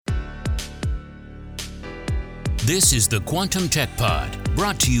This is the Quantum Tech Pod,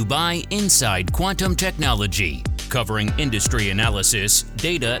 brought to you by Inside Quantum Technology, covering industry analysis,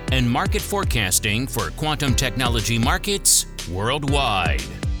 data, and market forecasting for quantum technology markets worldwide.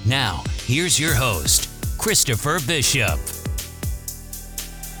 Now, here's your host, Christopher Bishop.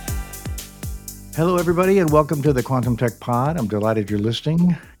 Hello, everybody, and welcome to the Quantum Tech Pod. I'm delighted you're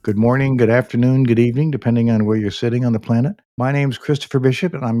listening. Good morning, good afternoon, good evening, depending on where you're sitting on the planet. My name's Christopher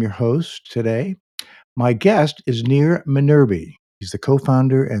Bishop, and I'm your host today. My guest is Nir Minerbi. He's the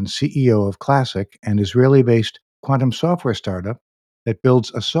co-founder and CEO of Classic, an Israeli-based quantum software startup that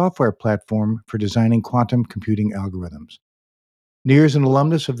builds a software platform for designing quantum computing algorithms. Nir is an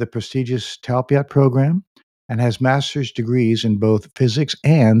alumnus of the prestigious Talpiot program and has master's degrees in both physics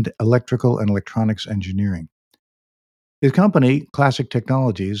and electrical and electronics engineering. His company, Classic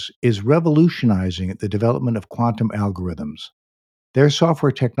Technologies, is revolutionizing the development of quantum algorithms. Their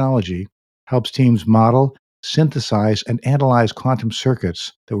software technology helps teams model, synthesize, and analyze quantum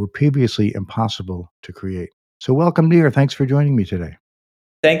circuits that were previously impossible to create. So welcome, Nir. Thanks for joining me today.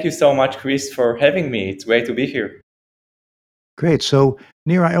 Thank you so much, Chris, for having me. It's great to be here. Great. So,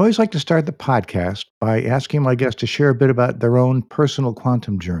 Nir, I always like to start the podcast by asking my guests to share a bit about their own personal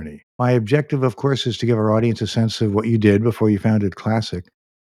quantum journey. My objective, of course, is to give our audience a sense of what you did before you founded Classic,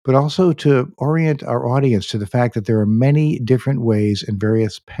 but also to orient our audience to the fact that there are many different ways and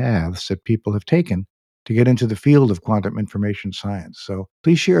various paths that people have taken to get into the field of quantum information science. So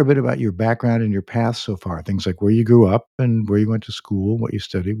please share a bit about your background and your path so far, things like where you grew up and where you went to school, what you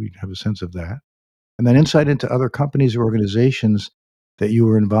studied. We have a sense of that. And then insight into other companies or organizations that you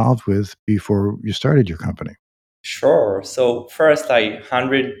were involved with before you started your company. Sure. So first, I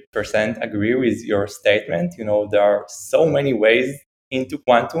 100% agree with your statement. There are so many ways into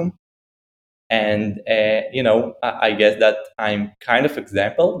quantum. And, I guess that I'm kind of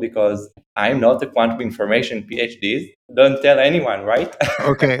example because I'm not a quantum information PhD. Don't tell anyone, right?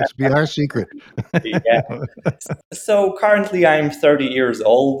 Okay, it's be our secret. Yeah. So currently I'm 30 years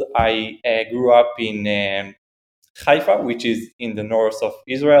old. I grew up in Haifa, which is in the north of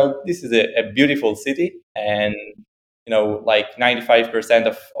Israel. This is a beautiful city, and like 95%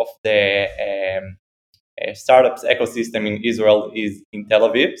 of the startups ecosystem in Israel is in Tel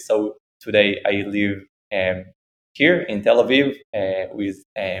Aviv. So today I live here in Tel Aviv with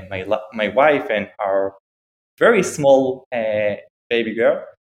my wife and our very small baby girl.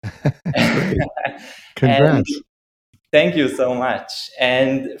 Great. And Congrats. thank you so much.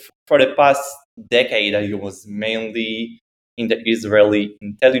 And for the past decade, I was mainly in the Israeli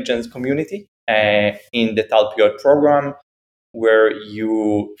intelligence community, in the Talpiot program, where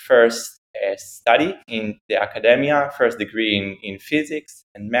you first study in the academia, first degree in physics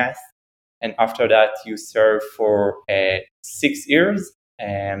and math, and after that you serve for 6 years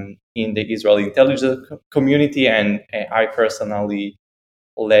in the Israeli intelligence community, and I personally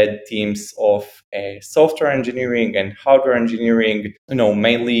led teams of software engineering and hardware engineering,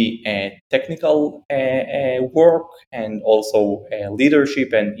 mainly technical work and also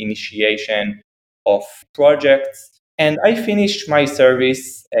leadership and initiation of projects. And I finished my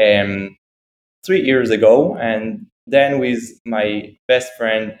service 3 years ago, and then with my best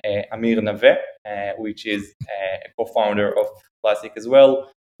friend Amir Naveh, which is a co-founder of Classic as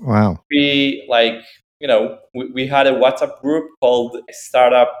well. Wow. We had a WhatsApp group called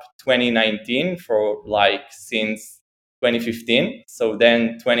Startup 2019 for since 2015. So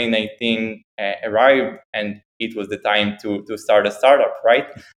then 2019 arrived, and it was the time to start a startup, right?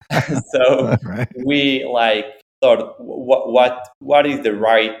 So Right. we thought, what is the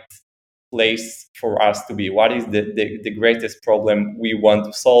right place for us to be? What is the greatest problem we want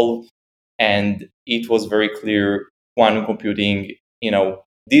to solve? And it was very clear, quantum computing,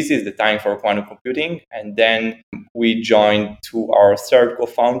 this is the time for quantum computing. And then we joined to our third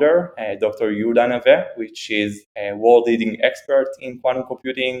co-founder, Dr. Yehuda Naveh, which is a world-leading expert in quantum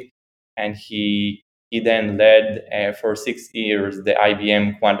computing. And he then led for 6 years the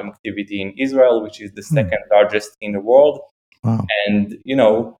IBM quantum activity in Israel, which is the second largest in the world. Wow. And,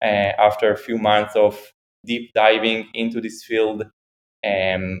 after a few months of deep diving into this field,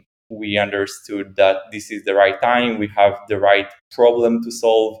 we understood that this is the right time. We have the right problem to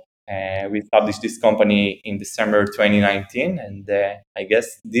solve. We established this company in December 2019, and I guess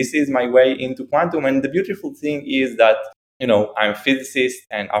this is my way into quantum. And the beautiful thing is that I'm a physicist,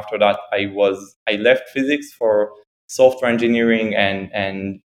 and after that I left physics for software engineering.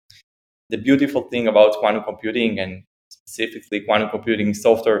 And the beautiful thing about quantum computing, and specifically quantum computing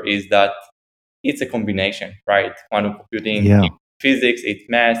software, is that it's a combination, right? Quantum computing, Yeah. physics, it's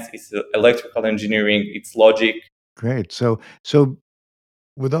math, it's electrical engineering, it's logic. Great. So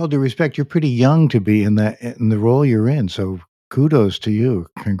with all due respect, you're pretty young to be in the role you're in. So kudos to you.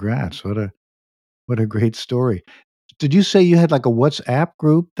 Congrats. What a great story. Did you say you had like a WhatsApp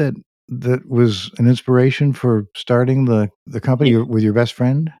group that was an inspiration for starting the company with your best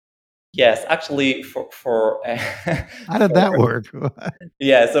friend? Yes, actually, for How did for that work?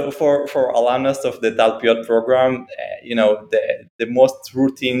 yeah, so for alumnus of the Talpiot program, the most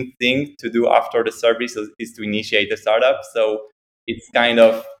routine thing to do after the service is to initiate a startup. So it's kind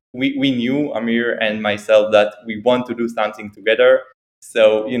of we knew Amir and myself that we want to do something together.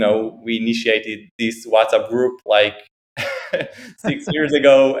 So we initiated this WhatsApp group like 6 years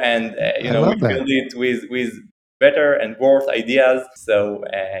ago, and I we love that. filled it with better and worse ideas. So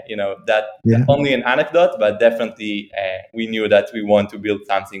that Yeah. only an anecdote, but definitely we knew that we want to build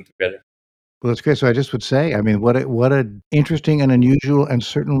something together. Well, that's great. So I just would say, I mean, what a interesting and unusual and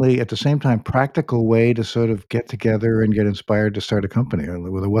certainly at the same time practical way to sort of get together and get inspired to start a company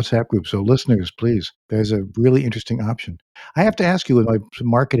with a WhatsApp group. So listeners, please, there's a really interesting option. I have to ask you with my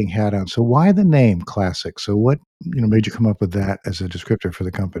marketing hat on. So why the name Classic? So what, made you come up with that as a descriptor for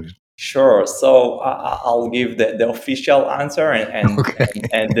the company? Sure. So I'll give the official answer Okay.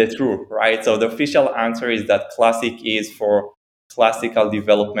 and the truth, right? So the official answer is that classic is for classical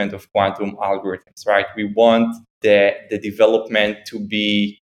development of quantum algorithms, right? We want the development to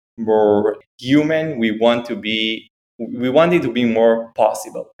be more human. We want it to be more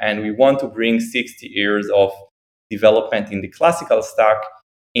possible. And we want to bring 60 years of development in the classical stack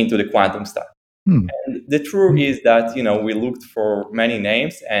into the quantum stack. Hmm. The truth is that we looked for many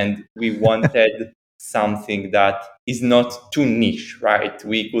names and we wanted something that is not too niche, right?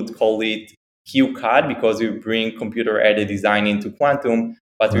 We could call it QCAD because we bring computer-aided design into quantum,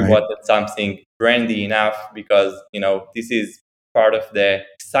 but we Right. wanted something brandy enough because this is part of the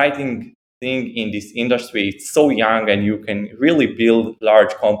exciting thing in this industry. It's so young and you can really build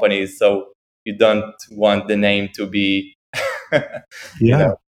large companies, so you don't want the name to be you Yeah.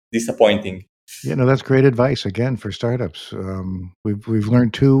 know disappointing. Yeah, no, that's great advice again for startups. We've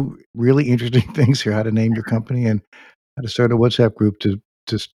learned two really interesting things here: how to name your company and how to start a WhatsApp group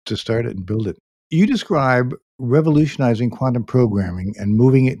to start it and build it. You describe revolutionizing quantum programming and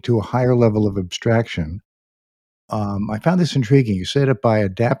moving it to a higher level of abstraction. I found this intriguing. You set it by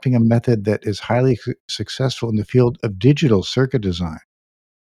adapting a method that is highly successful in the field of digital circuit design.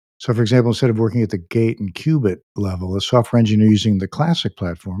 So, for example, instead of working at the gate and qubit level, a software engineer using the classic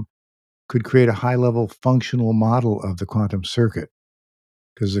platform could create a high level functional model of the quantum circuit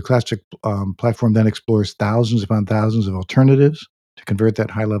because the classic platform then explores thousands upon thousands of alternatives to convert that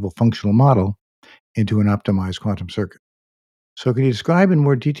high level functional model into an optimized quantum circuit. So, can you describe in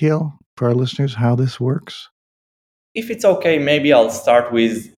more detail for our listeners how this works? If it's okay, maybe I'll start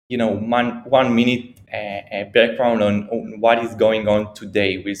with 1 minute background on what is going on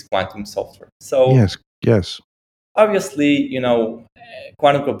today with quantum software. So Yes, yes. obviously,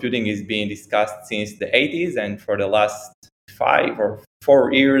 quantum computing is being discussed since the 80s, and for the last 5 or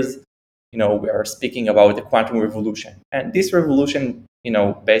 4 years, we are speaking about the quantum revolution. And this revolution,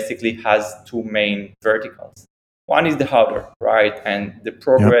 basically has two main verticals. One is the hardware, right? And the Yep.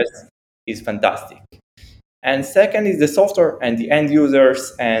 progress is fantastic. And second is the software and the end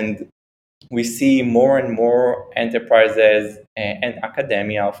users. And we see more and more enterprises and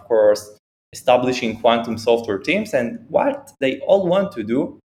academia, of course, establishing quantum software teams. And what they all want to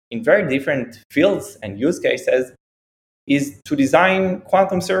do in very different fields and use cases is to design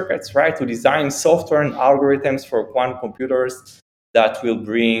quantum circuits, right? To design software and algorithms for quantum computers that will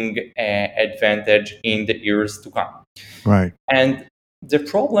bring advantage in the years to come. Right. And the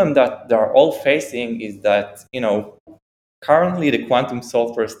problem that they're all facing is that, currently the quantum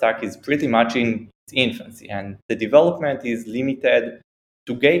software stack is pretty much in its infancy, and the development is limited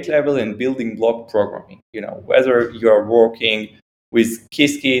to gate level and building block programming. Whether you are working with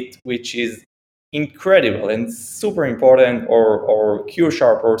Qiskit, which is incredible and super important, or Q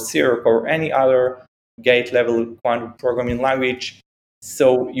Sharp or Cirq or any other gate level quantum programming language.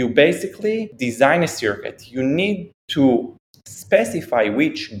 So you basically design a circuit. You need to specify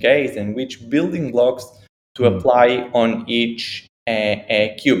which gates and which building blocks to Hmm. apply on each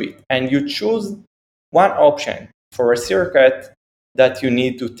qubit. And you choose one option for a circuit that you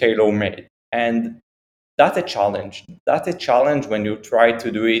need to tailor made. And that's a challenge. That's a challenge when you try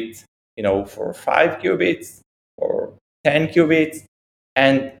to do it, for 5 qubits or 10 qubits.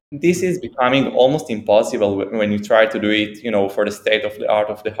 And this is becoming almost impossible when you try to do it, for the state of the art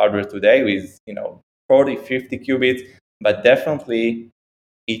of the hardware today with, 40, 50 qubits. But definitely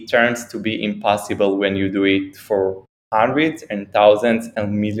it turns to be impossible when you do it for hundreds and thousands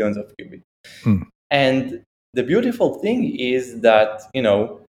and millions of qubits. Hmm. And the beautiful thing is that,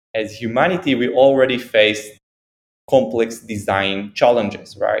 as humanity, we already face complex design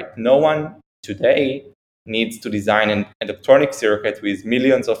challenges, right? No one today needs to design an electronic circuit with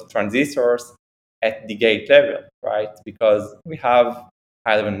millions of transistors at the gate level, right? Because we have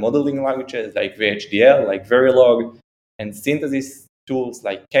high-level modeling languages like VHDL, like Verilog, and synthesis tools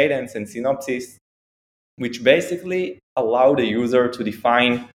like Cadence and Synopsys, which basically allow the user to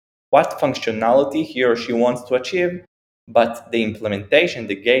define what functionality he or she wants to achieve, but the implementation,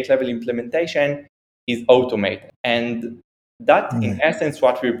 the gate level implementation, is automated. And that, in essence,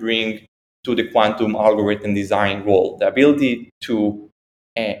 what we bring to the quantum algorithm design world, the ability to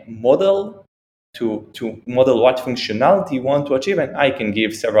model to model what functionality you want to achieve. And I can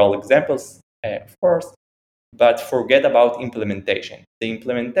give several examples, of course, but forget about implementation. The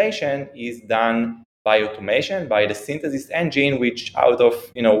implementation is done by automation, by the synthesis engine, which out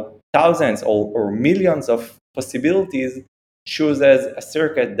of thousands or millions of possibilities chooses a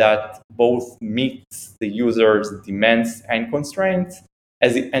circuit that both meets the user's demands and constraints,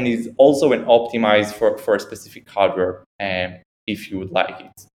 and is also an optimized for a specific hardware, if you would like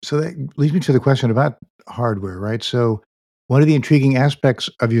it. So that leads me to the question about hardware, right? So one of the intriguing aspects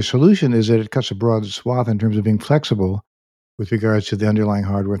of your solution is that it cuts a broad swath in terms of being flexible with regards to the underlying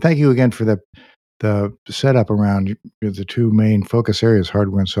hardware. Thank you again for the setup around the two main focus areas,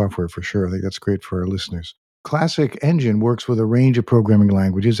 hardware and software, for sure. I think that's great for our listeners. Classic Engine works with a range of programming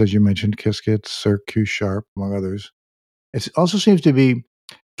languages, as you mentioned, Qiskit, Cirq, Q#, among others. It also seems to be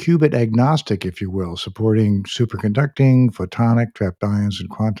qubit agnostic, if you will, supporting superconducting, photonic, trapped ions, and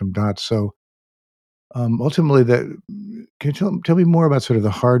quantum dots. So ultimately, can you tell me more about sort of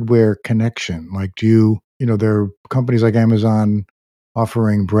the hardware connection? Like, there are companies like Amazon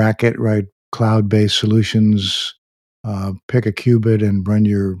offering bracket, right, cloud-based solutions. Pick a qubit and run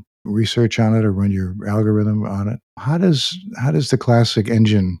your research on it or run your algorithm on it. How does the classic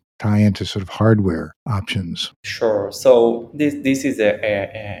engine tie into sort of hardware options? Sure. So this is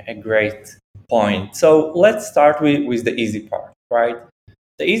a great point. So let's start with the easy part, right?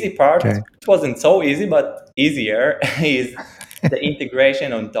 The easy part, Okay. it wasn't so easy, but easier, is the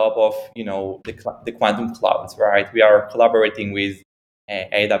integration on top of the quantum clouds, right? We are collaborating with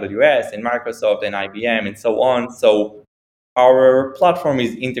AWS and Microsoft and IBM and so on. So our platform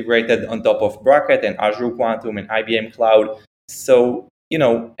is integrated on top of Bracket and Azure Quantum and IBM Cloud. So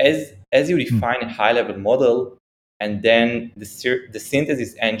as you define a high-level model, and then the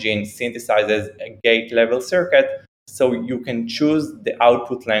synthesis engine synthesizes a gate-level circuit, so you can choose the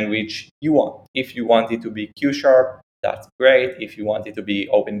output language you want. If you want it to be Q#, that's great. If you want it to be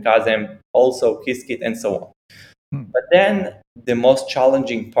OpenQASM, also Qiskit, and so on. But then the most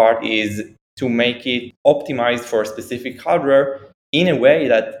challenging part is to make it optimized for specific hardware in a way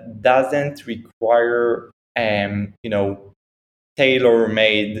that doesn't require,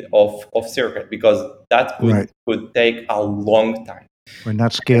 tailor-made of circuit, because that could take a long time. Or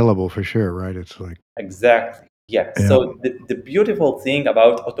not scalable for sure, right? It's like Exactly. Yes. So the beautiful thing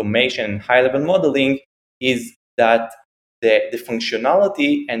about automation and high-level modeling is that the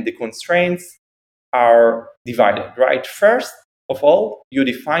functionality and the constraints are divided, right? First of all, you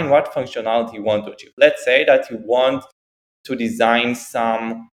define what functionality you want to achieve. Let's say that you want to design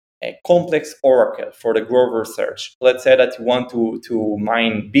some complex oracle for the Grover search. Let's say that you want to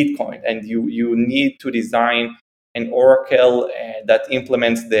mine Bitcoin, and you need to design an oracle that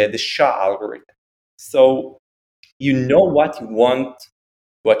implements the SHA algorithm. So you know what you want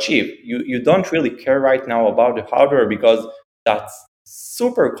to achieve. You don't really care right now about the hardware because that's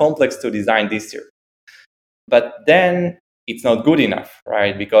super complex to design this year. But then it's not good enough,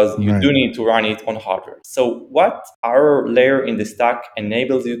 right? Because you do need to run it on hardware. So what our layer in the stack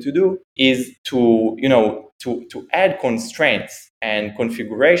enables you to do is to add constraints and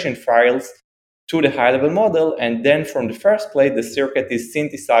configuration files to the high-level model, and then from the first place, the circuit is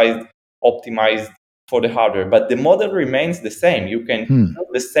synthesized, optimized for the hardware. But the model remains the same. You can build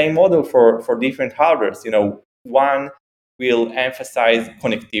the same model for different hardwares. One will emphasize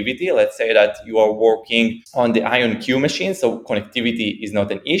connectivity. Let's say that you are working on the IonQ machine, so connectivity is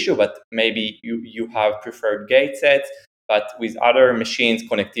not an issue, but maybe you have preferred gate sets, but with other machines,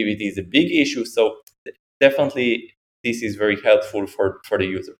 connectivity is a big issue. So definitely, this is very helpful for the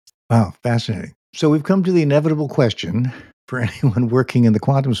user. Wow, fascinating. So we've come to the inevitable question for anyone working in the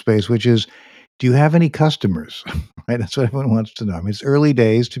quantum space, which is, do you have any customers? Right? That's what everyone wants to know. I mean, it's early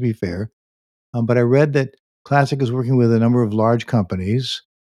days, to be fair, but I read that Classic is working with a number of large companies,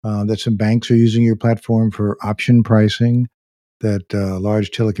 that some banks are using your platform for option pricing, that a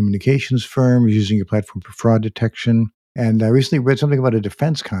large telecommunications firm is using your platform for fraud detection. And I recently read something about a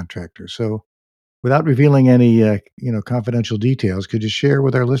defense contractor. So Without revealing any, confidential details, could you share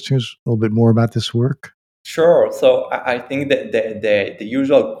with our listeners a little bit more about this work? Sure. So I think that the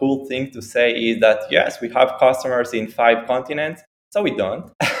usual cool thing to say is that yes, we have customers in 5 continents. So we don't,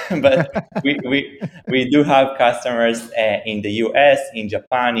 but we do have customers in the US, in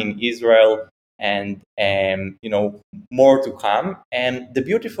Japan, in Israel, and more to come. And the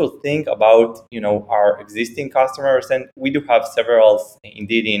beautiful thing about our existing customers, and we do have several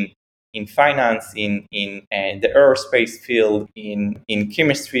indeed in finance, in the aerospace field, in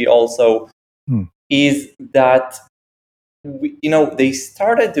chemistry also, Hmm. is that they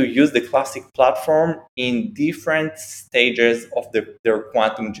started to use the classic platform in different stages of their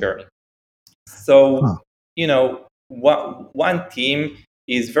quantum journey. Huh. So, one team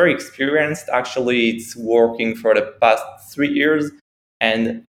is very experienced. Actually, it's working for the past 3 years,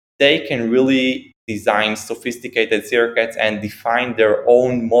 and they can really design sophisticated circuits and define their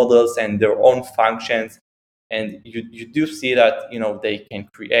own models and their own functions. And you do see that they can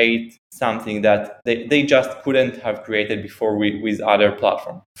create something that they just couldn't have created before with other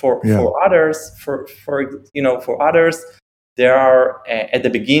platform. Yeah. For others, for others, they are at the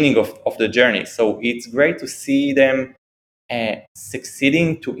beginning of the journey. So it's great to see them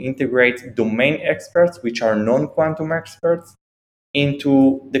succeeding to integrate domain experts, which are non-quantum experts,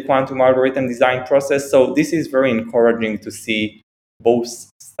 into the quantum algorithm design process. So this is very encouraging to see both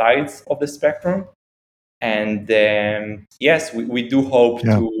sides of the spectrum. And yes, we do hope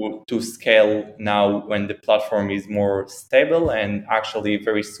Yeah. to scale now when the platform is more stable, and actually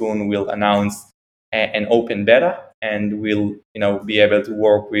very soon we'll announce an open beta, and we'll be able to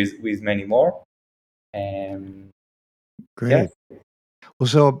work with many more. Um, yes. Great. Well,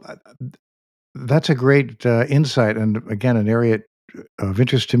 so that's a great insight, and again, an area of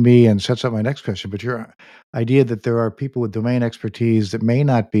interest to me, and sets up my next question. But your idea that there are people with domain expertise that may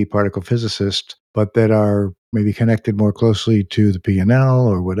not be particle physicists, but that are maybe connected more closely to the P&L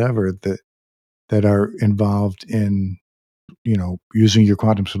or whatever, that are involved in using your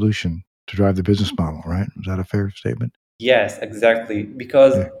quantum solution to drive the business model. Right? Is that a fair statement? Yes, exactly.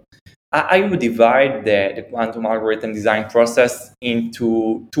 Because Yeah. I would divide the quantum algorithm design process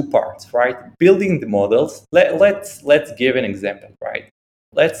into two parts, right? Building the models. Let's give an example, right?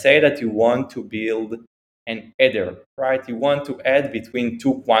 Let's say that you want to build an adder, right? You want to add between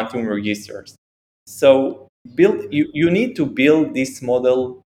two quantum registers. So you need to build this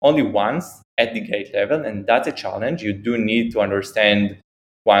model only once at the gate level, and that's a challenge. You do need to understand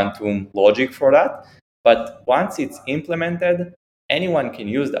quantum logic for that. But once it's implemented, anyone can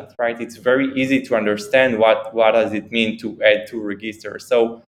use that, right? It's very easy to understand what does it mean to add two registers.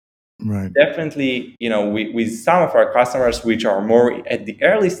 So Right. definitely, with some of our customers which are more at the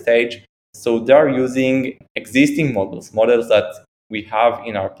early stage, so they're using existing models that we have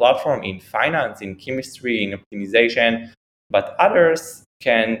in our platform in finance, in chemistry, in optimization, but others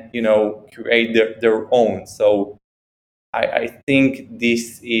can, create their own. So I think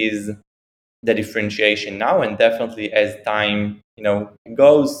this is the differentiation now, and definitely as time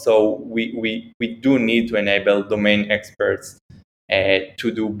goes, so we do need to enable domain experts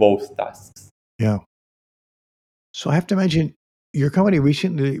to do both tasks. Yeah. So I have to imagine your company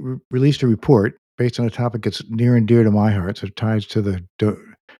recently released a report based on a topic that's near and dear to my heart. So it ties to the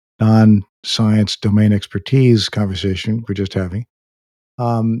non-science domain expertise conversation we're just having,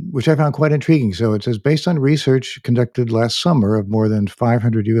 which I found quite intriguing. So it says, based on research conducted last summer of more than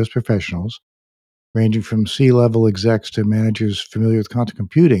 500 U.S. professionals, ranging from C-level execs to managers familiar with quantum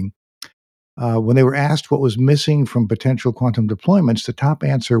computing, when they were asked what was missing from potential quantum deployments, the top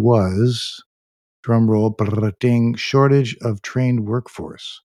answer was, drum roll, ding, shortage of trained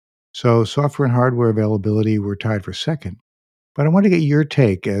workforce. So software and hardware availability were tied for second. But I want to get your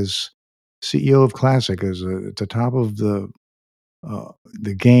take as CEO of Classic, as at the top of the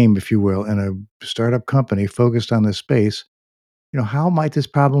game, if you will, in a startup company focused on this space. How might this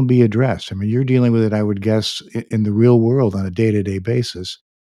problem be addressed? I mean, you're dealing with it, I would guess, in the real world on a day-to-day basis.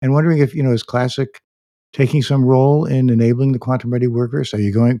 And wondering if, is Classic taking some role in enabling the quantum ready workers? Are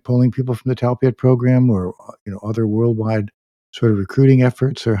you pulling people from the Talpiot program, or other worldwide sort of recruiting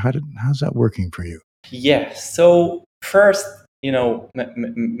efforts, or how's that working for you? Yeah. So first,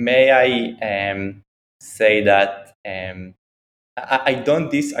 may I say that I don't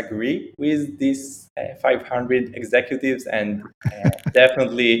disagree with these 500 executives, and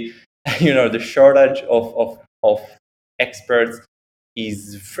definitely, the shortage of experts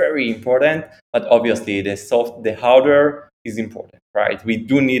is very important. But obviously, the hardware is important, right? We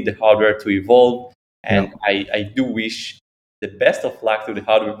do need the hardware to evolve, Yeah. and I do wish the best of luck to the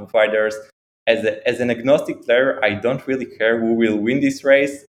hardware providers. As an agnostic player, I don't really care who will win this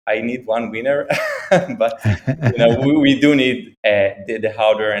race. I need one winner, but we do need the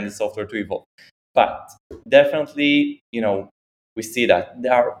hardware and the software to evolve. But definitely, we see that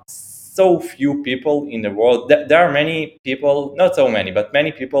there are so few people in the world. There are many people, not so many, but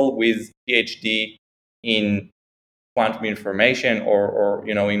many people with PhD in quantum information or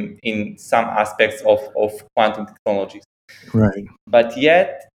in some aspects of quantum technologies. Right. But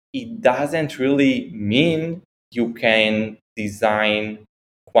yet it doesn't really mean you can design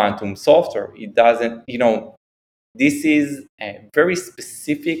quantum software. It doesn't, this is a very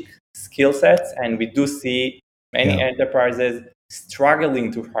specific skill sets, and we do see many Yeah. enterprises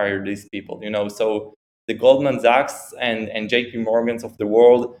struggling to hire these people. So the Goldman Sachs and JP Morgans of the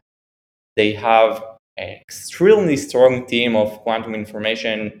world, they have an extremely strong team of quantum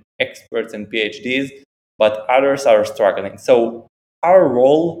information experts and PhDs, but others are struggling. So our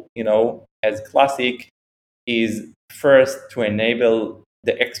role, as Classic, is first to enable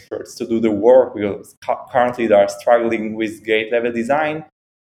the experts to do the work, because currently they are struggling with gate level design,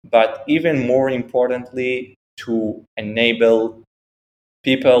 but even more importantly, to enable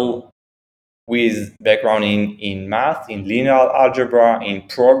people with background in math, in linear algebra, in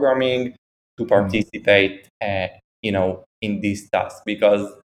programming, to participate, in this task.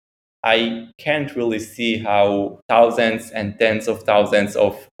 Because I can't really see how thousands and tens of thousands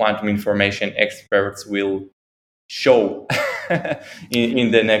of quantum information experts will show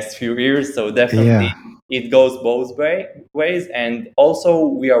in the next few years. So definitely Yeah. it goes both ways. And also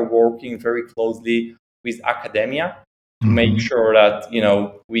we are working very closely with academia to make Mhm. sure that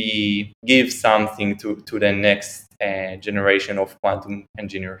we give something to the next generation of quantum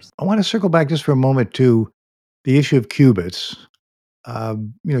engineers. I want to circle back just for a moment to the issue of qubits.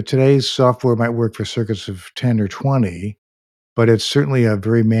 Today's software might work for circuits of 10 or 20, but it's certainly a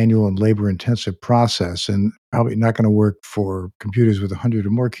very manual and labor intensive process and probably not going to work for computers with 100 or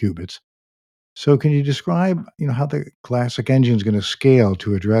more qubits. So can you describe, how the classic engine is going to scale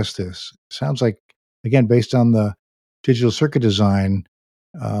to address this? Sounds like, again, based on the digital circuit design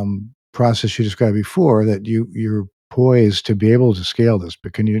process you described before, that you're poised to be able to scale this.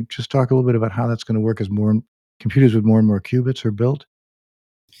 But can you just talk a little bit about how that's going to work as more computers with more and more qubits are built?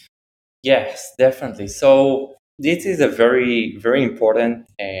 Yes, definitely. So this is a very, very important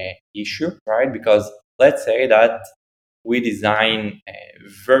issue, right? Because let's say that we design a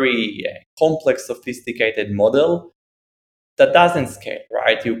very complex, sophisticated model that doesn't scale,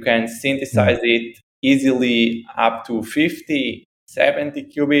 right? You can Yeah, synthesize it easily up to 50, 70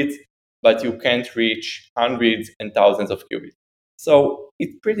 qubits, but you can't reach hundreds and thousands of qubits. So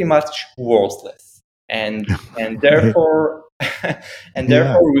it's pretty much worthless. And right. therefore and Yeah,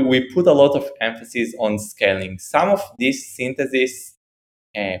 therefore we put a lot of emphasis on scaling. Some of these synthesis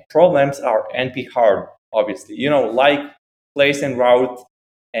problems are NP hard, obviously. Like place and route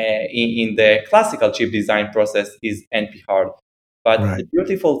in the classical chip design process is NP hard. But right. the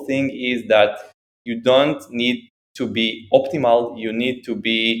beautiful thing is that you don't need to be optimal. You need to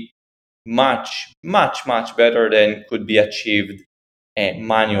be much, much, much better than could be achieved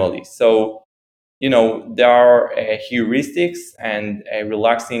manually. So, there are heuristics and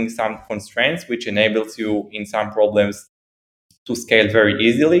relaxing some constraints, which enables you in some problems to scale very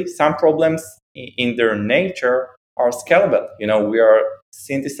easily. Some problems in their nature are scalable. We are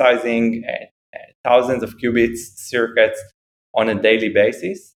synthesizing thousands of qubits circuits on a daily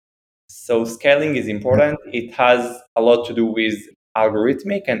basis. So scaling is Yep. important. It has a lot to do with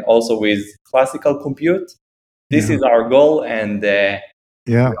algorithmic and also with classical compute. This Yeah. is our goal, and Yeah.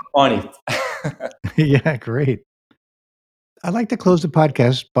 we're on it. Yeah, great. I'd like to close the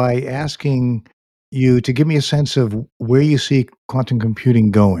podcast by asking you to give me a sense of where you see quantum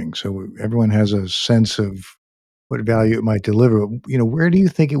computing going. So everyone has a sense of what value it might deliver. Where do you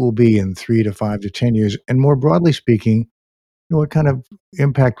think it will be in 3 to 5 to 10 years? And more broadly speaking, what kind of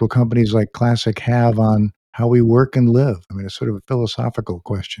impact will companies like Classic have on how we work and live? I mean, it's sort of a philosophical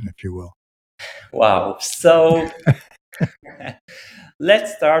question, if you will. Wow. So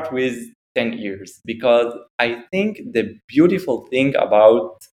let's start with 10 years, because I think the beautiful thing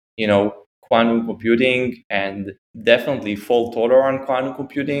about, quantum computing, and definitely fault tolerant quantum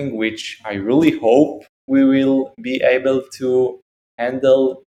computing, which I really hope we will be able to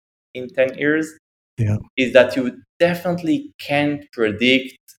handle in 10 years, Yeah. is that you definitely can't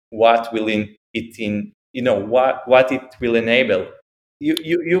predict what will what it will enable.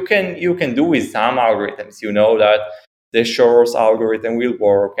 You can do with some algorithms. You know that the Shor's algorithm will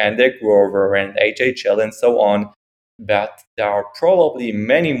work, and the Grover and HHL and so on, but there are probably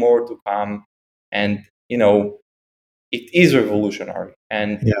many more to come. And it is revolutionary,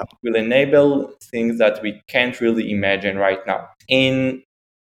 and Yeah. will enable things that we can't really imagine right now. In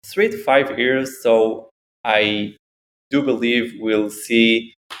 3 to 5 years. So I do believe we'll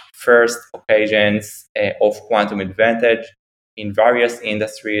see first occasions of quantum advantage in various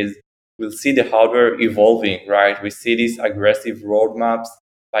industries. We'll see the hardware evolving, right? We see these aggressive roadmaps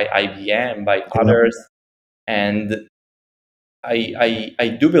by IBM, by others, and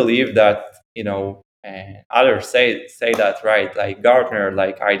I do believe that others say that, right, like Gartner,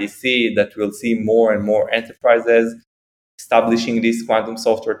 like IDC, that we'll see more and more enterprises establishing these quantum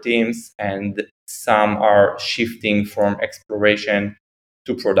software teams, and some are shifting from exploration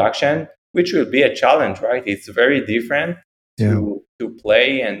to production, which will be a challenge, right? It's very different to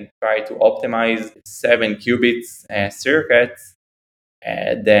play and try to optimize 7 qubits circuits,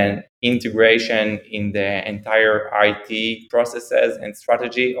 then integration in the entire IT processes and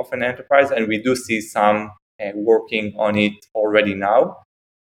strategy of an enterprise. And we do see some working on it already now.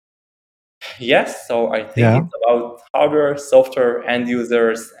 Yes, so I think it's about hardware, software, end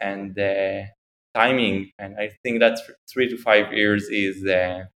users, and timing. And I think that 3 to 5 years is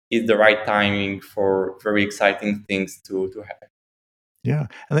the right timing for very exciting things to happen. Yeah.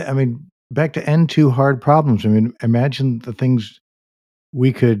 I mean, back to N2 hard problems. I mean, imagine the things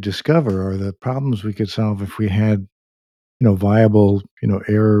we could discover or the problems we could solve if we had, viable,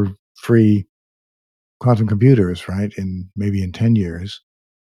 error-free quantum computers, right? Maybe in 10 years.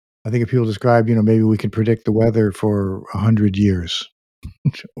 I think if people describe, maybe we could predict the weather for 100 years.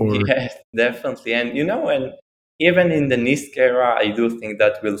 Or Yes, definitely. And and even in the NISQ era, I do think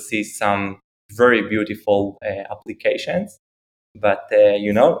that we'll see some very beautiful applications. But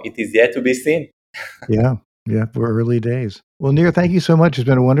it is yet to be seen. yeah, we're early days. Well, Nir, thank you so much. It's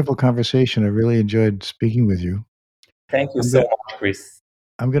been a wonderful conversation. I really enjoyed speaking with you. Thank you so much, Chris.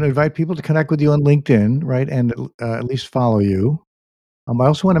 I'm going to invite people to connect with you on LinkedIn, right, and at least follow you. I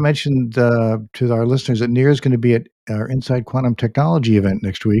also want to mention to our listeners that Nir is going to be at our Inside Quantum Technology event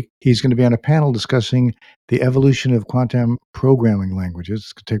next week. He's going to be on a panel discussing the evolution of quantum programming languages.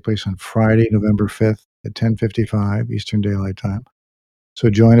 It's going to take place on Friday, November 5th at 10:55 Eastern Daylight Time. So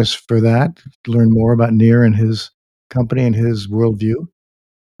join us for that, to learn more about Nir and his company and his worldview.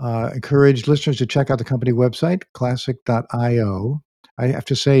 Encourage listeners to check out the company website, classic.io. I have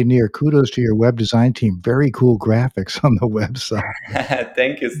to say, Nir, kudos to your web design team. Very cool graphics on the website.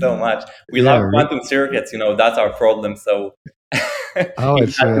 Thank you so much. We love quantum circuits. That's our problem. So it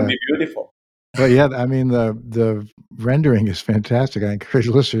has to be beautiful. But yeah, I mean, the rendering is fantastic. I encourage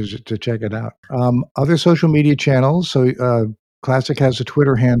listeners to check it out. Other social media channels. So Classic has a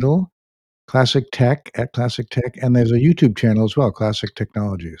Twitter handle, Classic Tech, @Classic Tech, and there's a YouTube channel as well, Classic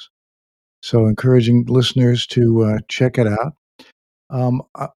Technologies. So encouraging listeners to check it out.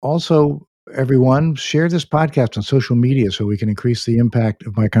 Also, everyone, share this podcast on social media so we can increase the impact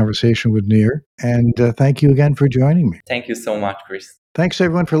of my conversation with Nir. And thank you again for joining me. Thank you so much, Chris. Thanks,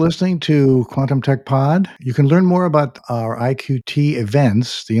 everyone, for listening to Quantum Tech Pod. You can learn more about our IQT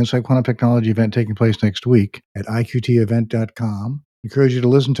events, the Inside Quantum Technology event taking place next week, at iqtevent.com. Encourage you to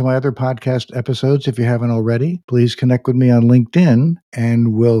listen to my other podcast episodes if you haven't already. Please connect with me on LinkedIn,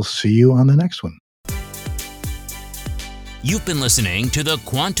 and we'll see you on the next one. You've been listening to the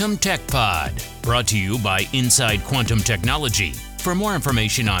Quantum Tech Pod, brought to you by Inside Quantum Technology. For more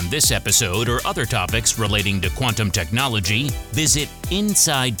information on this episode or other topics relating to quantum technology, visit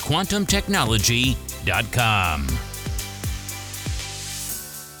InsideQuantumTechnology.com.